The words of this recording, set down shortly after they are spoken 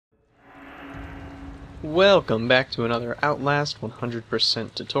Welcome back to another Outlast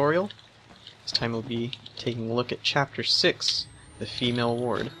 100% tutorial. This time we'll be taking a look at Chapter 6, The Female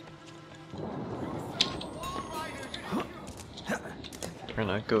Ward. We're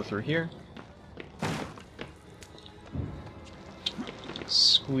gonna go through here.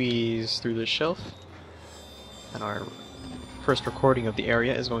 Squeeze through the shelf. And our first recording of the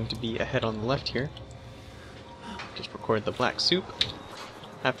area is going to be ahead on the left here. Just record the black soup.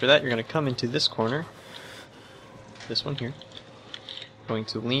 After that, you're going to come into this corner. This one here. Going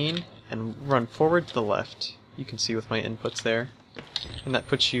to lean and run forward to the left. You can see with my inputs there. And that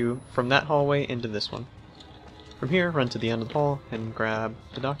puts you from that hallway into this one. From here, run to the end of the hall and grab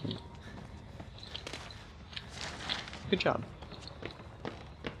the document. Good job.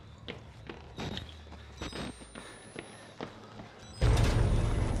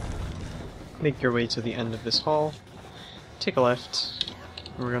 Make your way to the end of this hall. Take a left.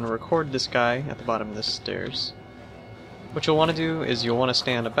 We're going to record this guy at the bottom of the stairs. What you'll want to do is you'll want to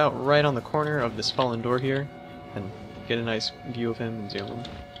stand about right on the corner of this fallen door here and get a nice view of him and zoom in.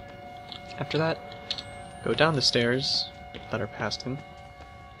 After that, go down the stairs that are past him,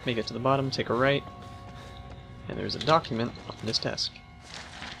 make it to the bottom, take a right, and there's a document on this desk.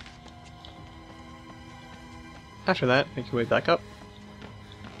 After that, make your way back up.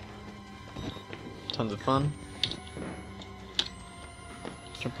 Tons of fun.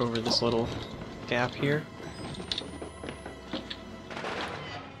 Jump over this little gap here.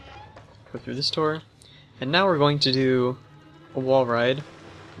 Go through this door. And now we're going to do a wall ride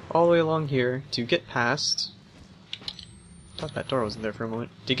all the way along here to get past... I thought that door wasn't there for a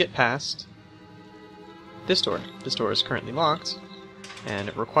moment. To get past this door. This door is currently locked, and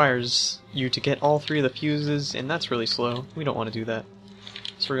it requires you to get all three of the fuses, and that's really slow. We don't want to do that.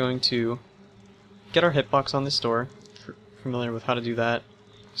 So we're going to get our hitbox on this door. Familiar with how to do that.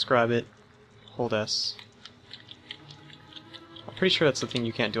 Just grab it, hold S. I'm pretty sure that's the thing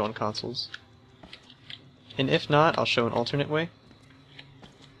you can't do on consoles. And if not, I'll show an alternate way.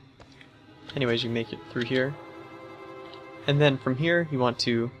 Anyways, you make it through here. And then from here, you want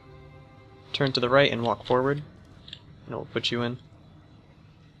to turn to the right and walk forward. And it will put you in.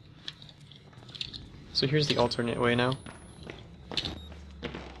 So here's the alternate way now.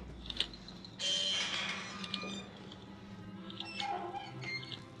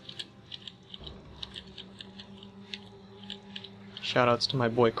 Shoutouts to my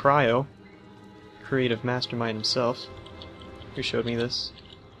boy Cryo, creative mastermind himself, who showed me this.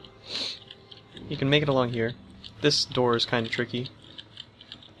 You can make it along here. This door is kind of tricky.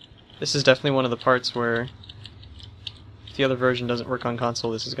 This is definitely one of the parts where, if the other version doesn't work on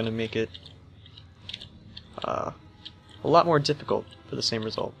console, this is going to make it a lot more difficult for the same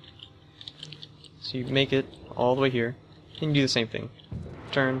result. So you make it all the way here, and you do the same thing.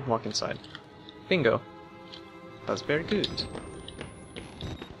 Turn, walk inside. Bingo. That's very good.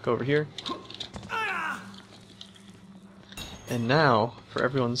 Go over here. And now, for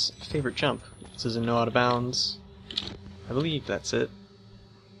everyone's favorite jump. This is a no out of bounds. I believe that's it.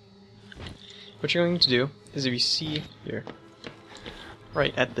 What you're going to do is, if you see here,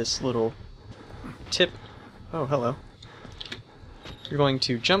 right at this little tip, oh hello, you're going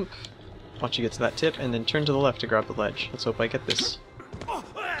to jump once you get to that tip, and then turn to the left to grab the ledge. Let's hope I get this.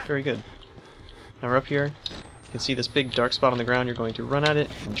 Very good. Now we're up here. You can see this big dark spot on the ground. You're going to run at it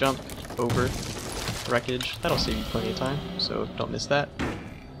and jump over wreckage. That'll save you plenty of time, so don't miss that.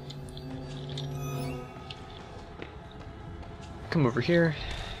 Come over here,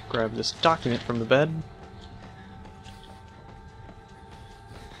 grab this document from the bed,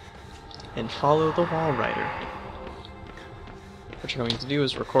 and follow the wall rider. What you're going to do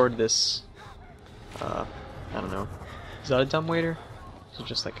is record this, I don't know, is that a dumbwaiter? So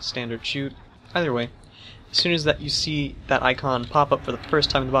just like a standard shoot? Either way. As soon as that you see that icon pop up for the first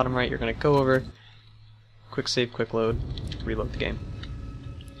time in the bottom right, you're going to go over, quick save, quick load, reload the game.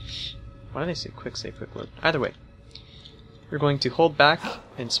 Why did I say quick save, quick load? Either way, you're going to hold back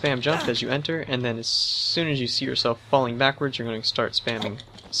and spam jump as you enter, and then as soon as you see yourself falling backwards, you're going to start spamming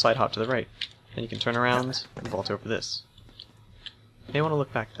slide hop to the right. Then you can turn around and vault over this. You may want to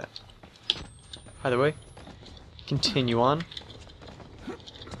look back at that. Either way, continue on.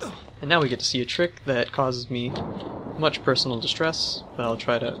 And now we get to see a trick that causes me much personal distress, but I'll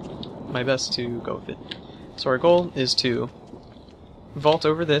try my best to go with it. So our goal is to vault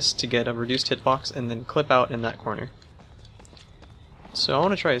over this to get a reduced hitbox and then clip out in that corner. So I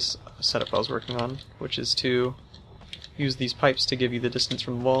want to try a setup I was working on, which is to use these pipes to give you the distance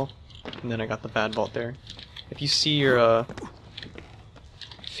from the wall, and then I got the bad vault there. If you see your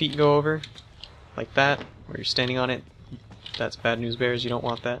feet go over, like that, where you're standing on it, that's bad news bears, you don't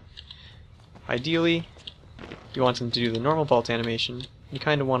want that. ideally, you want them to do the normal vault animation. You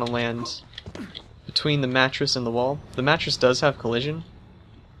kind of want to land between the mattress and the wall. The mattress does have collision,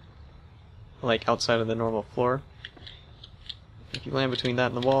 like outside of the normal floor. If you land between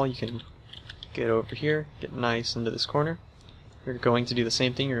that and the wall, you can get over here, get nice into this corner. You're going to do the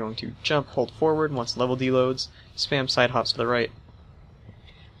same thing. You're going to jump, hold forward once level deloads, spam side hops to the right.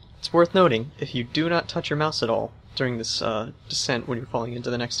 It's worth noting, if you do not touch your mouse at all during this descent when you're falling into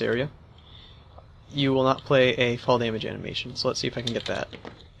the next area, you will not play a fall damage animation. So let's see if I can get that.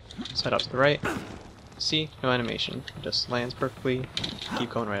 Side hop to the right. See? No animation. It just lands perfectly. Keep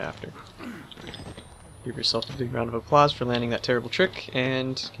going right after. Give yourself a big round of applause for landing that terrible trick,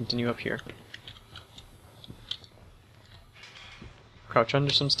 and continue up here. Crouch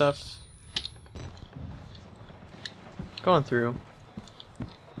under some stuff. Going through.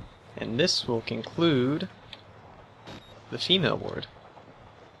 And this will conclude the female ward.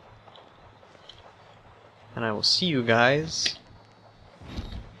 And I will see you guys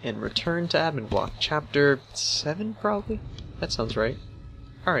in Return to Admin Block, Chapter 7, probably? That sounds right.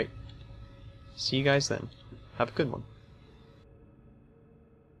 Alright. See you guys then. Have a good one.